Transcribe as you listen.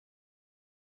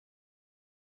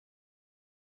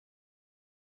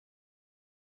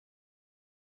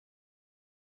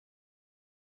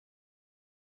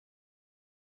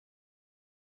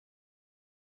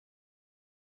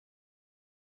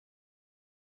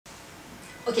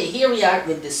Okay, here we are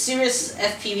with the Cirrus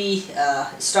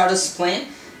FPV Stardust plane,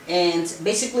 and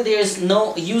basically there is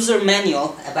no user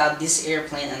manual about this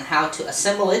airplane and how to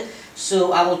assemble it.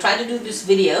 So I will try to do this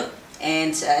video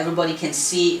and everybody can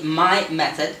see my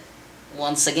method.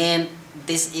 Once again,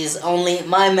 this is only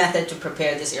my method to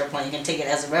prepare this airplane. You can take it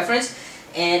as a reference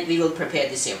and we will prepare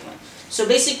this airplane. So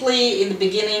basically in the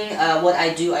beginning what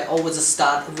I do, I always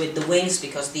start with the wings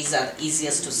because these are the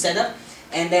easiest to set up.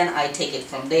 And then I take it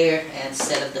from there and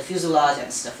set up the fuselage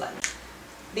and stuff like that.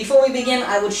 Before we begin,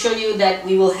 I would show you that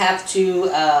we will have to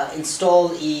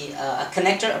install a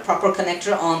connector, a proper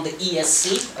connector on the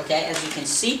ESC. Okay, as you can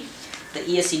see, the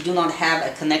ESC do not have a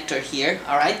connector here.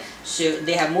 Alright, so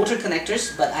they have motor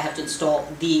connectors, but I have to install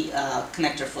the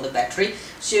connector for the battery.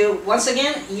 So once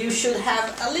again, you should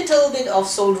have a little bit of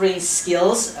soldering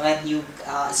skills when you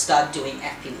start doing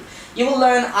FPV. You will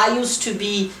learn. I used to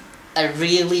be a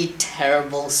really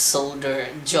terrible solder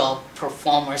job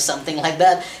performer, something like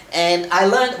that, and I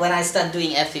learned when I started doing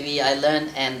FPV. I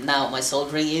learned, and now my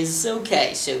soldering is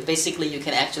okay. So basically you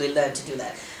can actually learn to do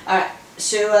that. Alright,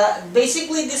 so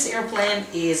basically this airplane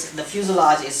is, the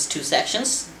fuselage is two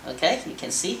sections. Okay, you can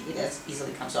see it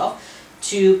easily comes off.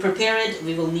 To prepare it,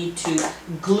 we will need to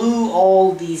glue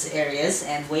all these areas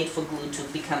and wait for glue to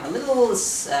become a little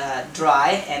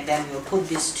dry, and then we'll put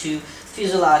these two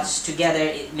fuselage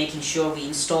together, making sure we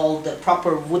install the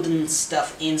proper wooden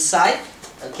stuff inside.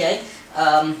 Okay,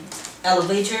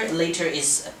 elevator later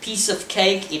is a piece of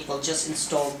cake. It will just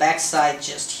install backside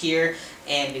just here,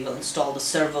 and we will install the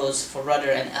servos for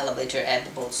rudder and elevator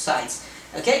at both sides.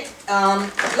 Okay,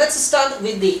 let's start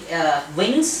with the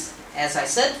wings. As I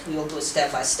said, we will go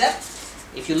step by step.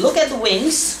 If you look at the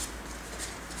wings,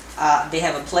 they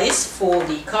have a place for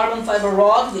the carbon fiber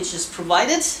rod, which is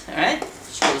provided. All right,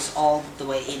 goes all the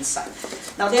way inside.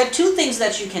 Now there are two things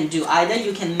that you can do. Either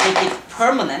you can make it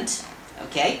permanent,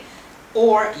 okay,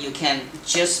 or you can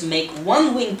just make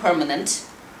one wing permanent,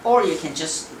 or you can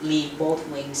just leave both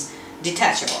wings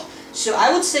detachable. So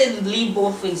I would say leave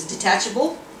both wings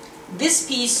detachable. This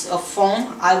piece of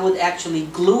foam, I would actually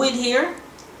glue it here,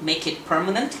 make it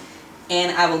permanent,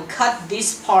 and I will cut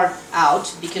this part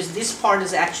out because this part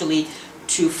is actually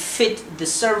to fit the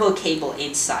servo cable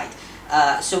inside.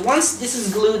 So once this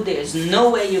is glued, there's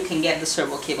no way you can get the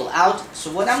servo cable out.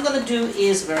 So what I'm going to do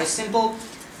is very simple.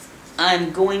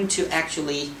 I'm going to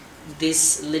actually,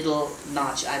 this little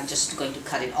notch, I'm just going to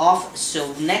cut it off.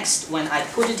 So next, when I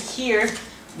put it here,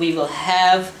 we will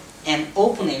have an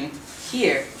opening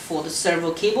here for the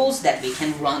servo cables that we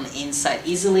can run inside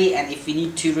easily, and if we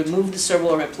need to remove the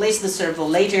servo or replace the servo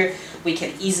later, we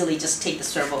can easily just take the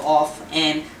servo off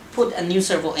and put a new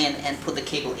servo in and put the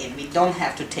cable in. We don't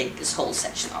have to take this whole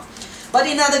section off. But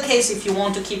in other case, if you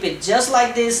want to keep it just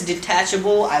like this,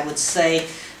 detachable, I would say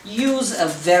use a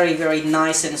very, very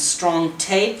nice and strong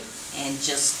tape and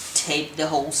just tape the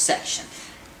whole section.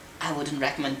 I wouldn't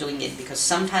recommend doing it because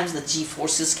sometimes the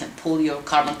G-forces can pull your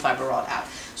carbon fiber rod out.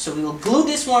 So we will glue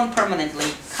this one permanently,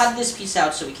 cut this piece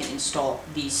out so we can install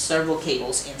these servo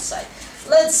cables inside.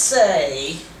 Let's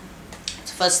say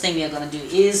the first thing we are going to do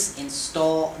is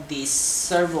install the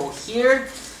servo here.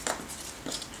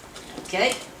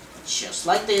 Okay, just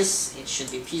like this. It should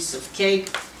be a piece of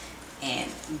cake, and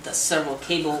the servo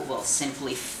cable will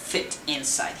simply fit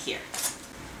inside here.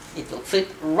 It will fit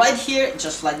right here,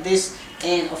 just like this,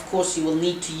 and of course you will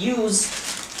need to use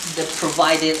the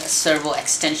provided servo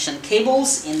extension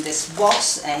cables in this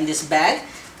box and this bag,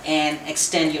 and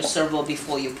extend your servo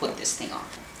before you put this thing on.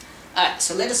 Alright,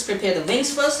 so let us prepare the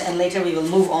wings first, and later we will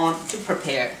move on to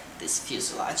prepare this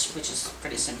fuselage, which is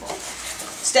pretty simple.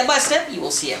 Step by step, you will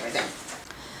see everything.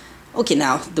 Okay,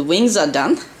 now the wings are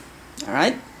done.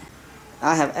 Alright,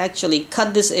 I have actually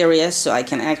cut this area so I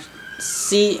can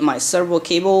see my servo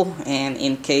cable, and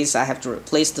in case I have to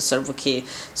replace the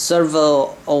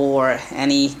servo or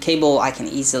any cable, I can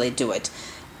easily do it.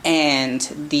 And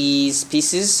these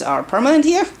pieces are permanent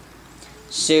here,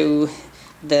 so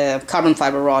the carbon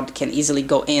fiber rod can easily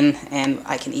go in and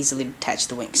I can easily attach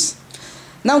the wings.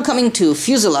 Now coming to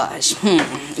fuselage.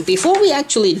 Before we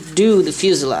actually do the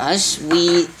fuselage,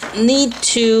 we need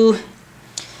to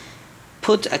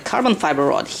put a carbon fiber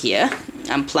rod here.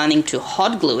 I'm planning to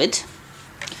hot glue it.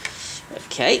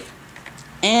 Okay,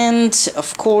 and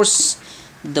of course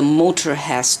the motor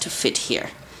has to fit here.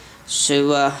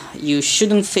 So you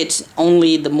shouldn't fit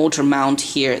only the motor mount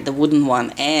here, the wooden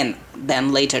one, and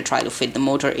then later try to fit the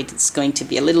motor. It's going to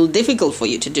be a little difficult for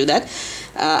you to do that.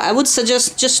 I would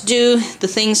suggest just do the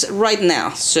things right now.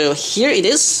 So here it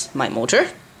is, my motor.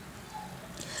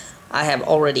 I have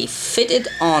already fitted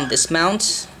on this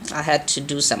mount. I had to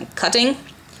do some cutting.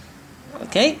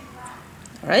 Okay,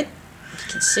 all right.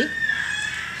 you can see.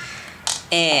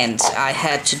 And I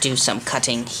had to do some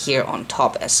cutting here on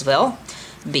top as well,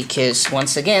 because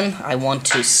once again I want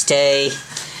to stay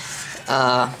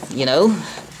you know,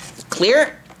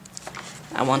 clear.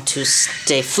 I want to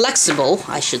stay flexible,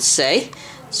 I should say,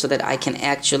 so that I can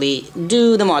actually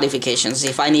do the modifications.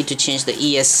 If I need to change the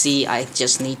ESC, I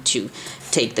just need to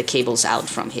take the cables out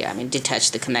from here. I mean,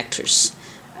 detach the connectors.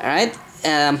 Alright,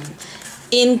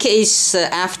 in case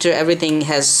after everything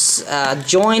has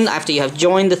joined, after you have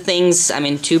joined the things, I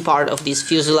mean, two part of this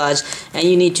fuselage, and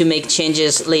you need to make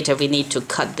changes later, we need to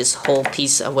cut this whole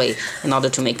piece away in order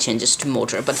to make changes to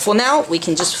motor. But for now, we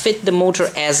can just fit the motor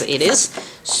as it is.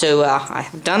 So I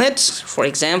have done it. For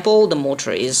example, the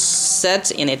motor is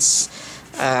set in its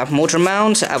motor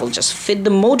mount. I will just fit the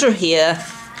motor here.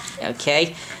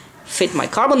 Okay. Fit my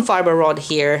carbon fiber rod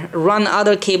here, run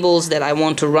other cables that I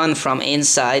want to run from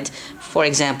inside. For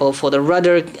example, for the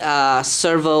rudder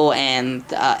servo and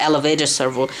elevator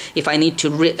servo, if I need to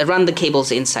run the cables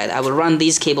inside, I will run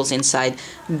these cables inside,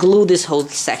 glue this whole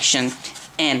section,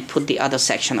 and put the other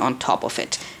section on top of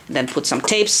it. Then put some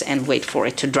tapes and wait for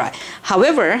it to dry.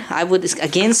 However, I would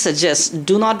again suggest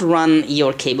do not run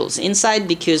your cables inside,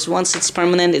 because once it's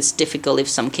permanent, it's difficult if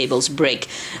some cables break.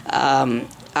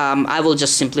 I will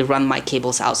just simply run my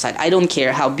cables outside. I don't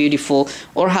care how beautiful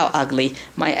or how ugly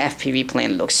my FPV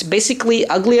plane looks. Basically,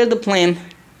 uglier the plane,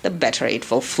 the better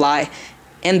it will fly,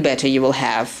 and better you will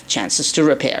have chances to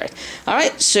repair it.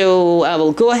 Alright, so I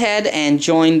will go ahead and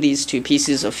join these two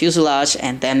pieces of fuselage,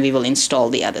 and then we will install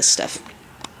the other stuff.